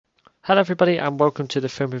Hello everybody and welcome to the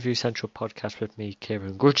Film Review Central podcast with me,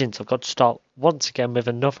 Kieran Grudgins. I've got to start once again with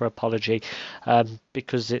another apology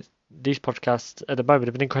because these podcasts at the moment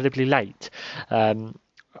have been incredibly late. I've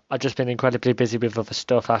just been incredibly busy with other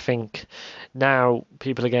stuff. I think now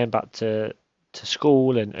people are getting back to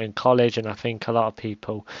school and college, and I think a lot of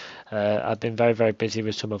people have been very, very busy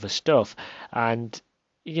with some other stuff. And,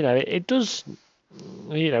 it does.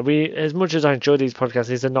 We as much as I enjoy these podcasts,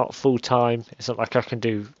 these are not full time. It's not like I can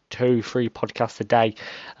do 2, 3 podcasts a day.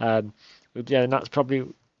 And that's probably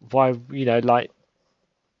why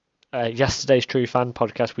yesterday's True Fan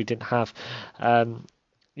podcast we didn't have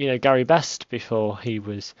Gary Best before he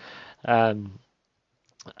was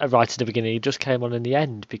right at the beginning. He just came on in the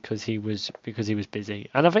end because he was busy,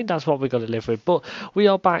 and I think that's what we've got to live with. But we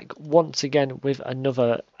are back once again with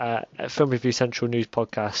another Film Review Central news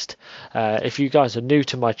podcast. If you guys are new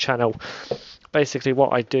to my channel, basically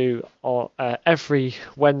what I do every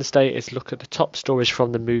Wednesday is look at the top stories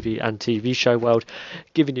from the movie and TV show world,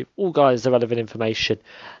 giving you all guys the relevant information,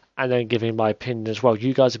 and then giving my opinion as well.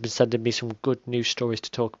 You guys have been sending me some good news stories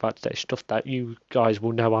to talk about today, stuff that you guys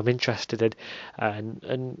will know I'm interested in,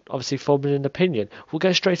 and obviously forming an opinion. We'll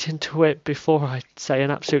go straight into it. Before I say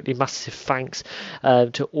an absolutely massive thanks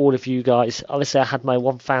to all of you guys. Obviously I had my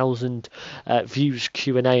 1,000 views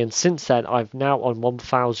Q&A, and since then I've now on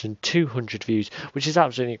 1,200 views, which is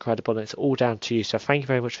absolutely incredible, and it's all down to you. So thank you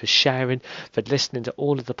very much for sharing, for listening to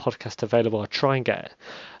all of the podcasts available. I try and get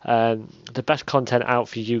the best content out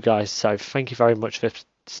for you guys, so thank you very much for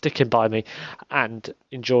sticking by me and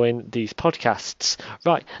enjoying these podcasts.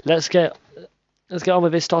 Right, let's get on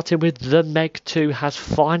with it, starting with The Meg 2 has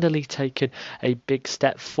finally taken a big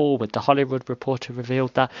step forward. The Hollywood Reporter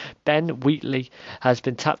revealed that Ben Wheatley has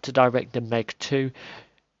been tapped to direct The Meg 2.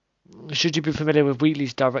 Should you be familiar with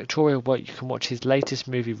Wheatley's directorial work, you can watch his latest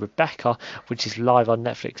movie Rebecca, which is live on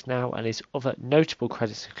Netflix now, and his other notable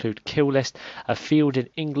credits include Kill List, A Field in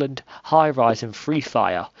England, High Rise and Free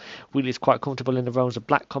Fire. Wheatley is quite comfortable in the roles of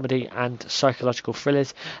black comedy and psychological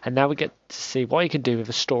thrillers, and now we get to see what he can do with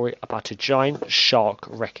a story about a giant shark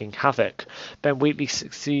wreaking havoc. Ben Wheatley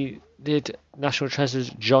succeeded National Treasure's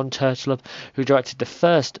John Turturro, who directed the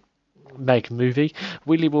first Meg movie.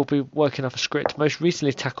 Wheatley will be working off a script most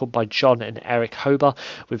recently tackled by John and Eric Hober,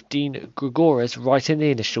 with Dean Gregores writing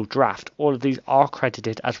the initial draft. All of these are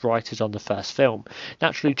credited as writers on the first film.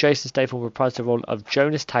 Naturally, Jason Statham will reprise the role of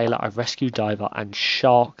Jonas Taylor, a rescue diver and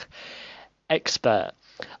shark expert.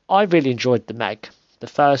 I really enjoyed the Meg. The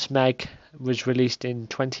first Meg was released in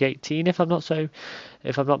 2018, if I'm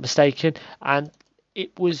not mistaken, and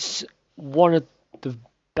it was one of the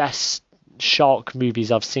best shark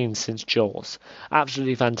movies I've seen since Jaws.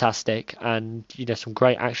 Absolutely fantastic, and some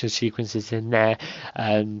great action sequences in there.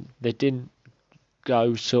 They didn't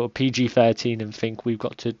go sort of PG-13 and think we've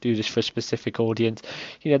got to do this for a specific audience.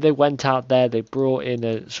 They went out there, they brought in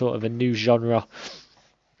a sort of a new genre,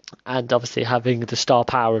 and obviously having the star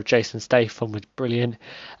power of Jason Statham was brilliant.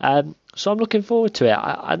 So I'm looking forward to it.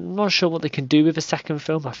 I'm not sure what they can do with a second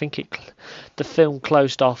film. I think the film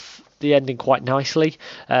closed off the ending quite nicely,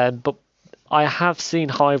 but I have seen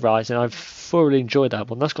High Rise and I've thoroughly enjoyed that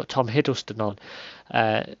one. That's got Tom Hiddleston on.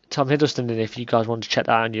 Tom Hiddleston, and if you guys want to check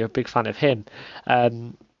that out and you're a big fan of him.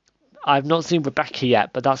 I've not seen Rebecca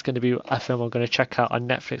yet, but that's going to be a film I'm going to check out on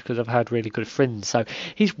Netflix because I've heard really good things. So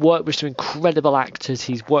he's worked with some incredible actors.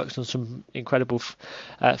 He's worked on some incredible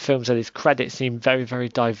films, and his credits seem very, very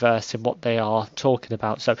diverse in what they are talking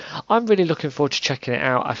about. So I'm really looking forward to checking it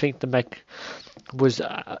out. I think The Meg was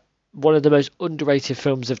one of the most underrated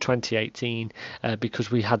films of 2018 because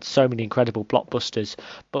we had so many incredible blockbusters,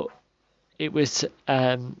 but it was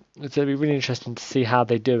going to be really interesting to see how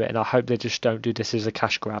they do it, and I hope they just don't do this as a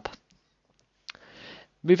cash grab.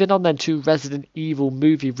 Moving on then to Resident Evil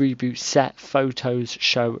movie reboot set photos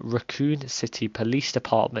show Raccoon City Police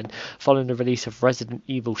Department. Following the release of Resident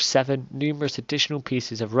Evil 7, numerous additional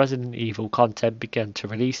pieces of Resident Evil content began to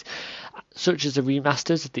release, such as the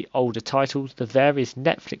remasters of the older titles, the various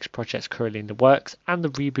Netflix projects currently in the works, and the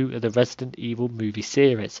reboot of the Resident Evil movie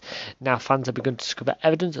series. Now fans have begun to discover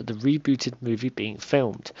evidence of the rebooted movie being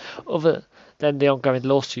filmed. Other than the ongoing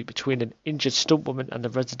lawsuit between an injured stuntwoman and the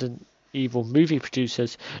Resident Evil movie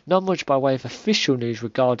producers, not much by way of official news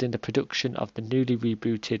regarding the production of the newly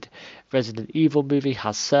rebooted Resident Evil movie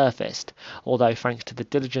has surfaced, although thanks to the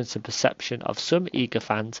diligence and perception of some eager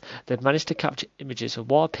fans, they've managed to capture images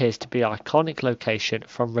of what appears to be an iconic location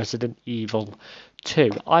from Resident Evil 2.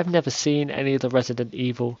 I've never seen any of the Resident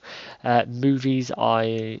Evil movies.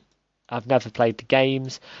 I've never played the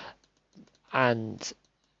games, and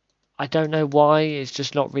I don't know why, it's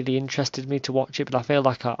just not really interested me to watch it, but I feel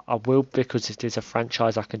like I will, because it is a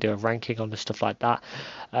franchise. I can do a ranking on and stuff like that.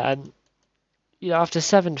 Um, after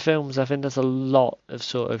 7 films, I think there's a lot of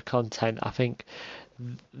sort of content. I think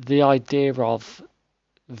the idea of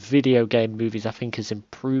video game movies, I think, has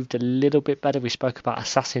improved a little bit better. We spoke about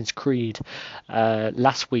Assassin's Creed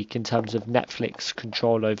last week in terms of Netflix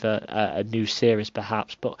control over a new series,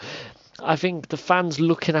 perhaps, but I think the fans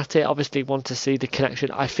looking at it obviously want to see the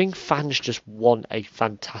connection. I think fans just want a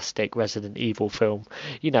fantastic Resident Evil film.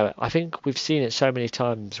 I think we've seen it so many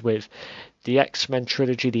times with the X-Men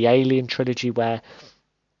trilogy, the Alien trilogy, where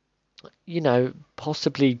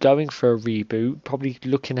possibly going for a reboot, probably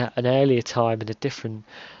looking at an earlier time and a different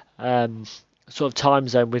um, sort of time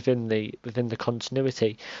zone within the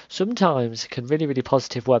continuity. Sometimes it can really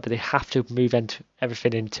positive work, but they have to move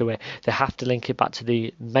everything into it. They have to link it back to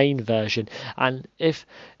the main version. And if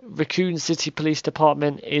Raccoon City Police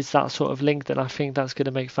Department is that sort of link, then I think that's going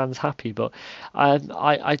to make fans happy. But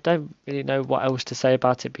I don't really know what else to say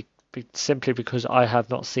about it. Simply because I have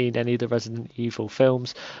not seen any of the Resident Evil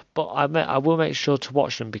films, but I will make sure to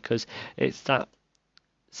watch them, because it's that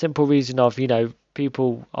simple reason of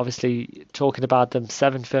people obviously talking about them.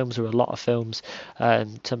 7 films are a lot of films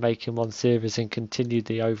to make in one series and continue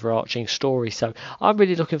the overarching story. So I'm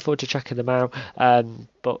really looking forward to checking them out.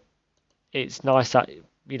 But it's nice that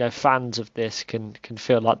fans of this can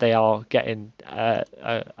feel like they are getting a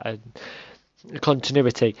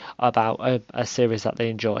continuity about a series that they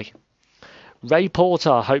enjoy. Ray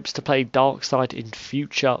Porter hopes to play Darkseid in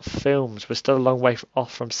future films. We're still a long way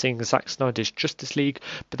off from seeing Zack Snyder's Justice League,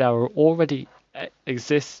 but there already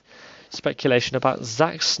exists speculation about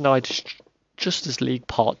Zack Snyder's Justice League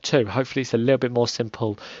Part 2. Hopefully it's a little bit more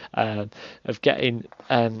simple of getting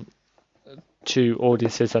to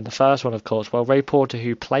audiences than the first one, of course. Well, Ray Porter,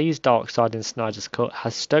 who plays Darkseid in Snyder's Cut,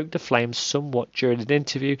 has stoked the flames somewhat during an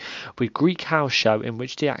interview with Greek House Show, in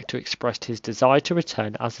which the actor expressed his desire to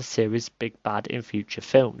return as the series' big bad in future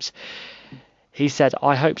films. He said,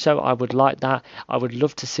 "I hope so. I would like that. I would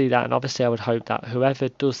love to see that, and obviously I would hope that whoever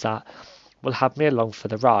does that will have me along for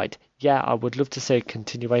the ride. Yeah, I would love to see a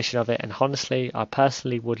continuation of it, and honestly, I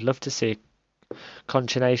personally would love to see a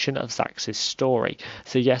continuation of Zack's story.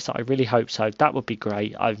 So yes, I really hope so. That would be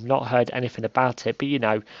great. I've not heard anything about it,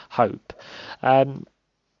 but hope."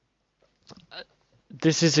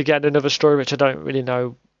 This is again another story which I don't really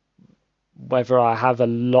know whether I have a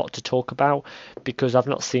lot to talk about, because I've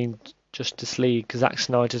not seen Justice League, Zack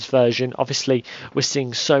Snyder's version. Obviously, we're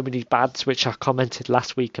seeing so many bads, which I commented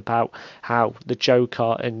last week about how the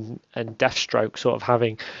Joker and Deathstroke sort of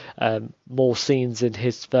having more scenes in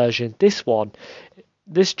his version.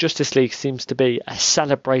 This Justice League seems to be a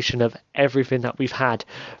celebration of everything that we've had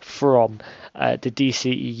from the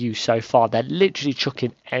DCEU so far. They're literally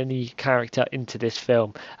chucking any character into this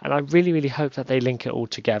film, and I really hope that they link it all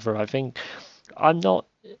together. I think I'm not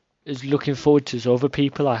as looking forward to as other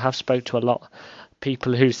people. I have spoke to a lot of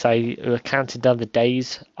people who are counting down the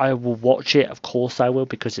days. I will watch it, of course I will,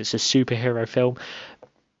 because it's a superhero film.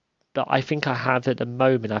 But I think I have at the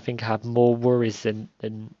moment, I think I have more worries than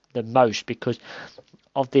most, because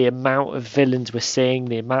of the amount of villains we're seeing,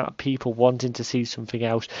 the amount of people wanting to see something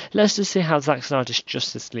else. Let's just see how Zack Snyder's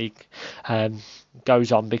Justice League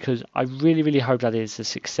goes on, because I really hope that it is a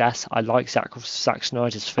success. I like Zack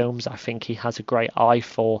Snyder's films. I think he has a great eye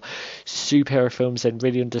for superhero films and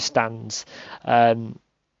really understands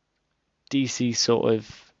DC sort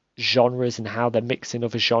of genres and how they're mixing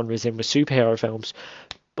other genres in with superhero films.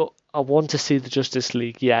 But I want to see the Justice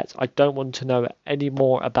League yet. I don't want to know any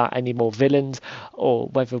more about any more villains, or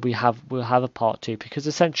whether we'll have a part 2, because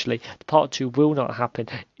essentially the part 2 will not happen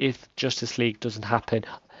if Justice League doesn't happen.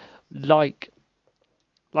 Like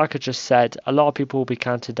I just said, a lot of people will be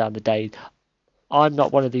counting down the days. I'm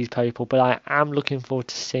not one of these people, but I am looking forward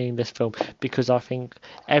to seeing this film, because I think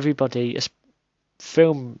everybody,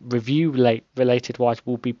 film review related wise,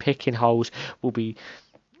 will be picking holes, will be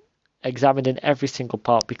examining every single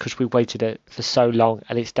part, because we waited it for so long,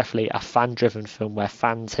 and it's definitely a fan-driven film where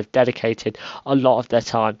fans have dedicated a lot of their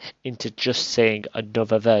time into just seeing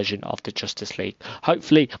another version of the Justice League.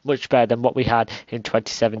 Hopefully much better than what we had in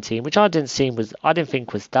 2017, which I didn't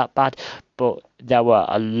think was that bad, but there were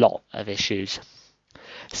a lot of issues.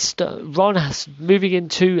 Ron has moving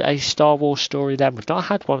into a Star Wars story. Then we've not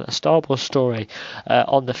had a Star Wars story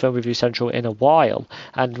on the Film Review Central in a while,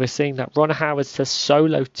 and we're seeing that Ron Howard says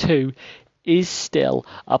Solo 2 is still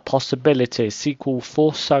a possibility. A sequel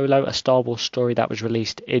for Solo, a Star Wars story that was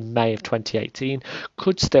released in May of 2018,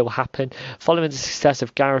 could still happen. Following the success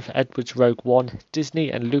of Gareth Edwards' Rogue One,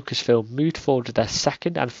 Disney and Lucasfilm moved forward with their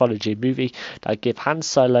second anthology movie that give Han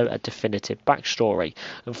Solo a definitive backstory.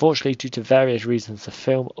 Unfortunately, due to various reasons, the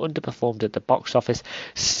film underperformed at the box office,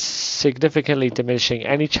 significantly diminishing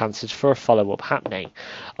any chances for a follow-up happening.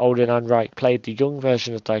 Alden Ehrenreich played the young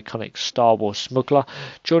version of the iconic Star Wars smuggler.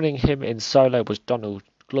 Joining him in Solo was Donald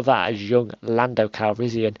Glover as young Lando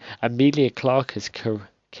Calrissian, Emilia Clarke as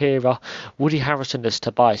Kira, Woody Harrelson as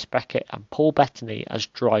Tobias Beckett, and Paul Bettany as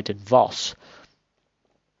Dryden Voss.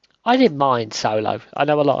 I didn't mind Solo. I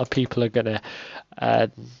know a lot of people are going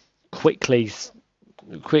to quickly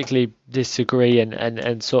disagree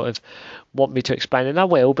and sort of want me to explain, and I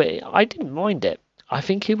will, but I didn't mind it. I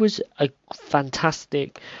think it was a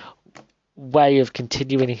fantastic way of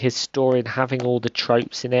continuing his story and having all the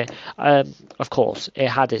tropes in it. Of course, it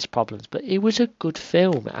had its problems, but it was a good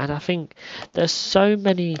film, and I think there's so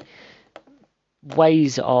many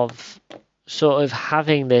ways of sort of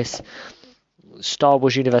having this Star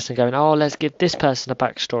Wars universe and going, oh, let's give this person a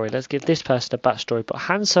backstory, let's give this person a backstory. But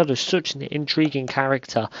Han Solo is such an intriguing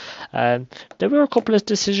character. There were a couple of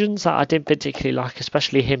decisions that I didn't particularly like,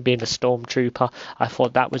 especially him being a stormtrooper. I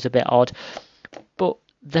thought that was a bit odd. But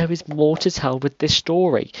there is more to tell with this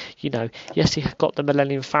story. You know, yes, he got the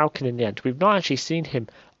Millennium Falcon in the end. We've not actually seen him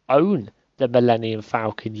own the Millennium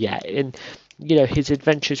Falcon yet. And you know, his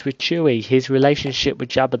adventures with Chewie, his relationship with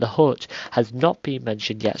Jabba the Hutt has not been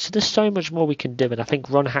mentioned yet. So there's so much more we can do, and I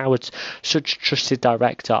think Ron Howard's such a trusted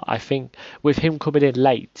director. I think with him coming in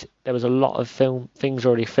late, there was a lot of things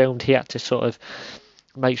already filmed. He had to sort of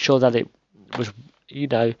make sure that it was, you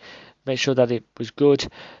know, make sure that it was good.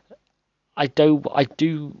 I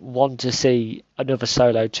do want to see another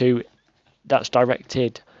Solo 2 that's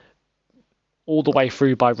directed all the way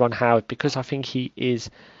through by Ron Howard, because I think he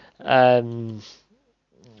is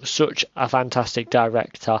such a fantastic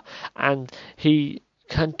director, and he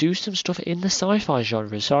can do some stuff in the sci-fi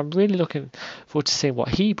genre. So I'm really looking forward to seeing what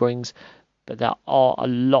he brings. But there are a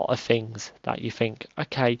lot of things that you think,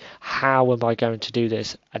 okay, how am I going to do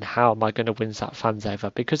this, and how am I going to win that fans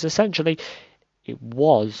over? Because essentially, it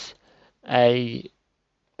was a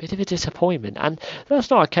bit of a disappointment, and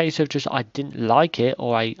that's not a case of just I didn't like it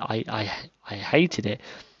or I hated it.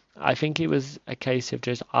 I think it was a case of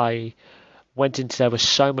just I went into there with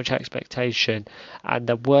so much expectation, and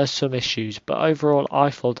there were some issues, but overall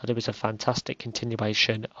I thought that it was a fantastic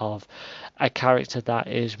continuation of a character that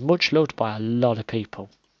is much loved by a lot of people.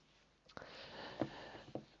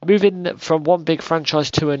 Moving from one big franchise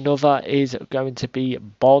to another is going to be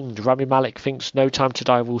Bond. Rami Malek thinks No Time to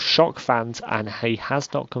Die will shock fans, and he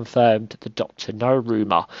has not confirmed the Dr. No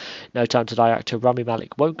rumour. No Time to Die actor Rami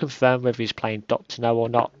Malek won't confirm whether he's playing Dr. No or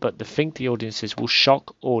not, but they think the audiences will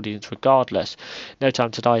shock audience regardless. No Time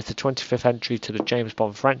to Die is the 25th entry to the James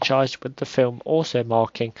Bond franchise, with the film also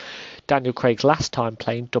marking Daniel Craig's last time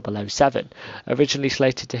playing 007. Originally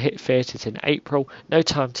slated to hit theatres in April, No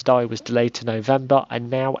Time to Die was delayed to November and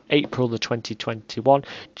now April the 2021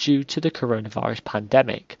 due to the coronavirus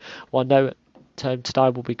pandemic. While No Time to Die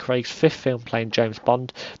will be Craig's fifth film playing James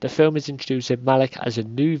Bond, the film is introducing Malek as a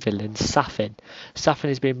new villain, Safin. Safin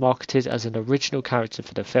is being marketed as an original character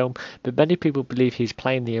for the film, but many people believe he's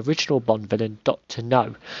playing the original Bond villain, Dr.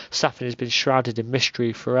 No. Safin has been shrouded in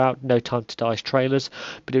mystery throughout No Time to Die's trailers,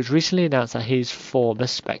 but it was recently announced that he is former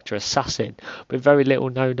Spectre assassin. With very little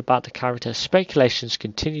known about the character, speculations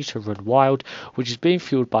continue to run wild, which is being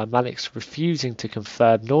fueled by Malek's refusing to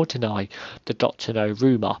confirm nor deny the Dr. No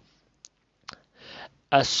rumour.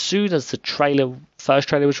 As soon as the first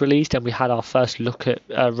trailer was released and we had our first look at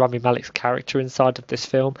Rami Malek's character inside of this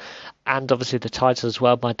film, and obviously the title as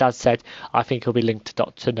well, my dad said, I think he'll be linked to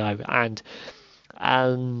Dr. No,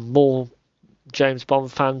 and more James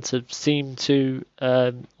Bond fans have seemed to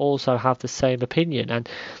also have the same opinion, and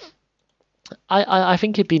I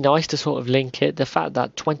think it'd be nice to sort of link it. The fact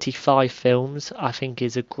that 25 films, I think,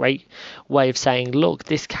 is a great way of saying, look,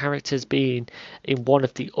 this character's been in one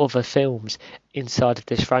of the other films inside of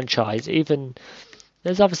this franchise. Even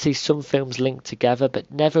there's obviously some films linked together,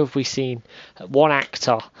 but never have we seen one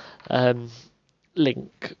actor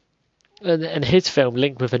link and his film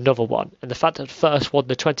linked with another one. And the fact that the first one,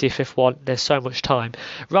 the 25th one, there's so much time.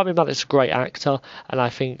 Rami Malek's a great actor, and I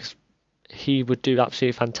think he would do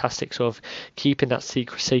absolutely fantastic sort of keeping that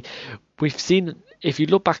secrecy. We've seen, if you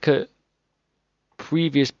look back at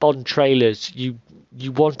previous Bond trailers, you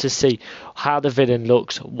want to see how the villain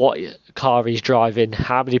looks, what car he's driving,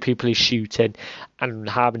 how many people he's shooting, and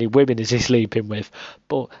how many women is he sleeping with.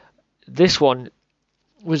 But this one,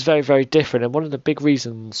 was very, very different. And one of the big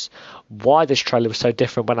reasons why this trailer was so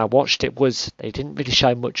different when I watched it was they didn't really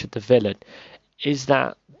show much of the villain. Is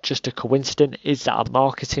that just a coincidence? Is that a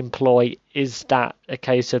marketing ploy? Is that a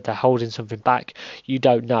case of they're holding something back? You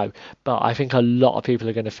don't know. But I think a lot of people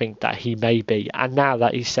are going to think that he may be. And now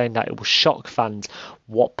that he's saying that it will shock fans,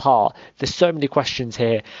 what part? There's so many questions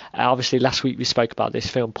here. Obviously, last week we spoke about this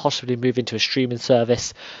film possibly moving to a streaming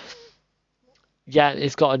service. Yeah,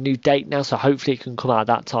 it's got a new date now, so hopefully it can come out at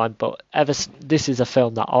that time. But this is a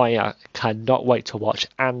film that I cannot wait to watch.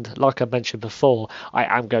 And like I mentioned before,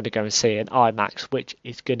 I am going to go and see it in IMAX, which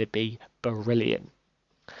is going to be brilliant.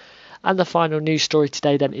 And the final news story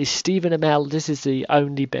today then is Stephen Amell. This is the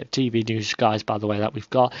only bit of TV news, guys, by the way, that we've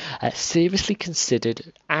got. Seriously considered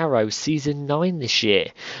Arrow Season 9 this year.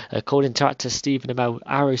 According to actor Stephen Amell,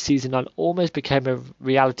 Arrow Season 9 almost became a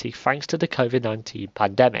reality thanks to the COVID-19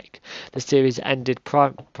 pandemic. The series ended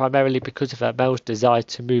primarily because of Amell's desire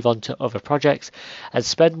to move on to other projects and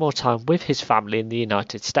spend more time with his family in the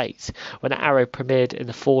United States. When Arrow premiered in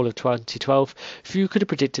the fall of 2012, few could have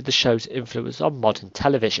predicted the show's influence on modern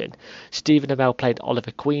television. Stephen Amell played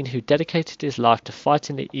Oliver Queen, who dedicated his life to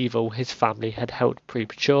fighting the evil his family had held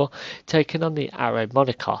premature, taking on the Arrow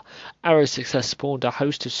moniker. Arrow's success spawned a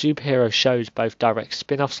host of superhero shows, both direct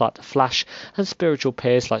spin-offs like The Flash and spiritual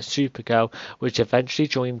peers like Supergirl, which eventually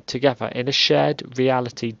joined together in a shared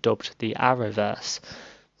reality dubbed the Arrowverse.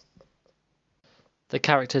 The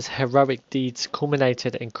character's heroic deeds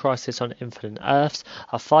culminated in Crisis on Infinite Earths,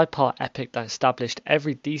 a 5-part epic that established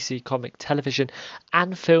every DC comic television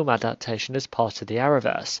and film adaptation as part of the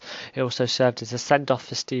Arrowverse. It also served as a send-off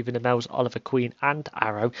for Stephen Amell's Oliver Queen and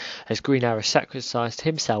Arrow, as Green Arrow sacrificed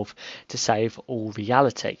himself to save all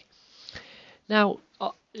reality. Now,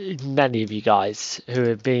 many of you guys who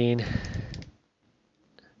have been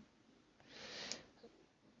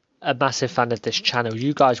a massive fan of this channel,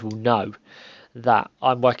 you guys will know that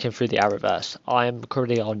I'm working through the Arrowverse. I am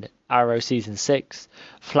currently on Arrow Season 6,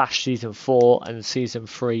 Flash Season 4 and Season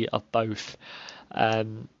 3 of both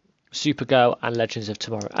Supergirl and Legends of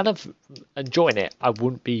Tomorrow. And I'm enjoying it. I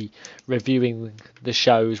wouldn't be reviewing the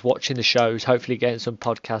shows, watching the shows, hopefully getting some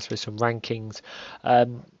podcasts with some rankings.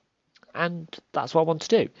 And that's what I want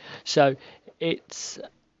to do. So it's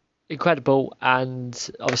incredible, and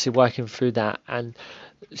obviously working through that. And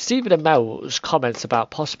Stephen Amell's comments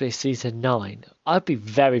about possibly Season 9, I'd be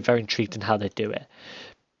very, very intrigued in how they do it.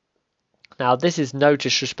 Now, this is no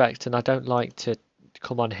disrespect, and I don't like to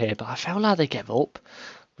come on here, but I felt like they gave up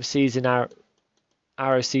with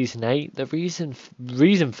Arrow Season 8. The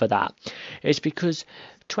reason for that is because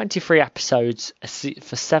 23 episodes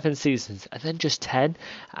for 7 seasons, and then just 10,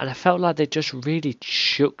 and I felt like they just really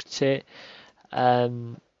chucked it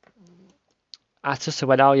at us and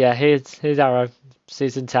went, oh yeah, here's Arrow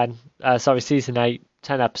Season 10, Season 8,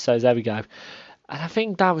 10 episodes, there we go. And I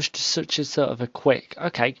think that was just such a sort of a quick,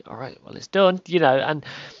 okay, all right, well, it's done, and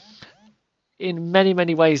in many,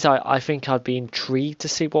 many ways, I think I'd be intrigued to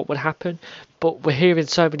see what would happen. But we're hearing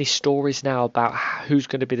so many stories now about who's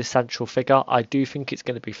going to be the central figure. I do think it's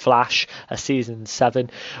going to be Flash, a Season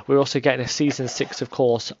 7. We're also getting a Season 6, of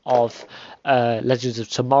course, of Legends of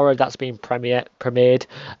Tomorrow. That's being premiered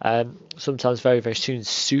sometimes very, very soon.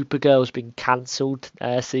 Supergirl's been cancelled,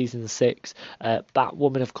 Season 6.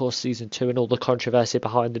 Batwoman, of course, Season 2, and all the controversy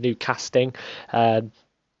behind the new casting.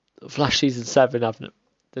 Flash Season 7,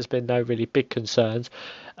 there's been no really big concerns.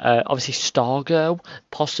 Obviously, Stargirl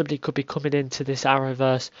possibly could be coming into this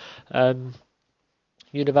Arrowverse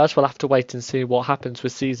universe. We'll have to wait and see what happens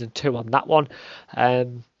with Season 2 on that one.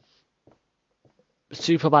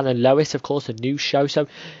 Superman and Lois, of course, a new show. So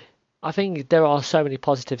I think there are so many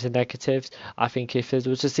positives and negatives. I think if there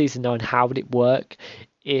was a Season 9, how would it work?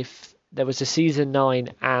 If there was a Season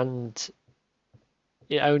 9 and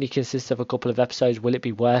it only consists of a couple of episodes, will it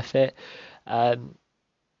be worth it?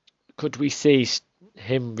 Could we see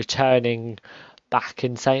him returning back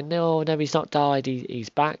and saying, no, he's not died, he's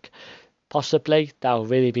back? Possibly. That will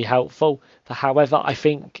really be helpful. However, I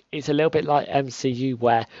think it's a little bit like MCU,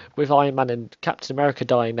 where with Iron Man and Captain America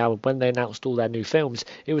dying now, when they announced all their new films,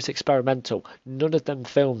 it was experimental. None of them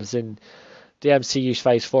films in the MCU's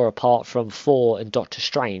Phase 4, apart from Thor and Doctor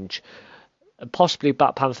Strange, and possibly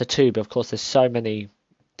Black Panther 2, but of course there's so many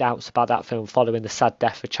doubts about that film following the sad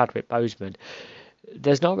death of Chadwick Boseman.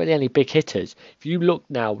 There's not really any big hitters. If you look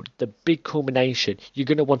now, the big culmination, you're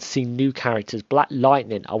going to want to see new characters. Black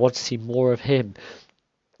Lightning, I want to see more of him.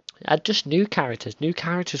 And just new characters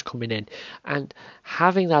coming in. And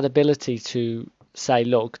having that ability to say,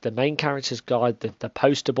 look, the main character's gone, the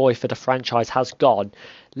poster boy for the franchise has gone.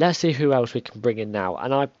 Let's see who else we can bring in now.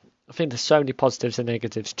 And I think there's so many positives and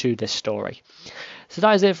negatives to this story. So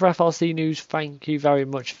that is it for FLC News. Thank you very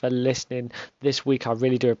much for listening this week. I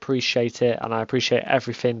really do appreciate it, and I appreciate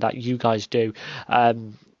everything that you guys do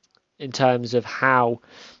in terms of how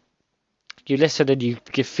you listen and you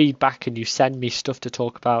give feedback and you send me stuff to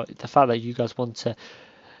talk about. The fact that you guys want to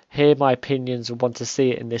hear my opinions and want to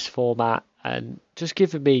see it in this format, and just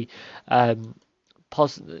giving me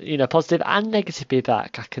positive and negative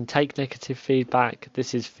feedback. I can take negative feedback.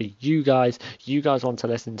 This is for you guys. You guys want to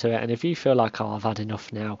listen to it, and if you feel like, oh, I've had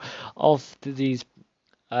enough now of these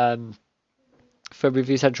for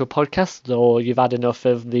Review Central podcast, or you've had enough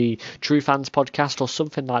of the True Fans podcast or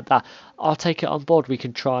something like that, I'll take it on board. We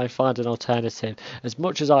can try and find an alternative. As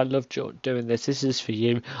much as I love doing this is for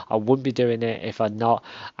you. I wouldn't be doing it if I'm not.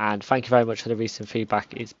 And thank you very much for the recent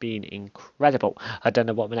feedback. It's been incredible. I don't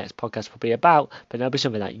know what my next podcast will be about, but it'll be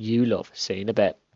something that you love. See you in a bit.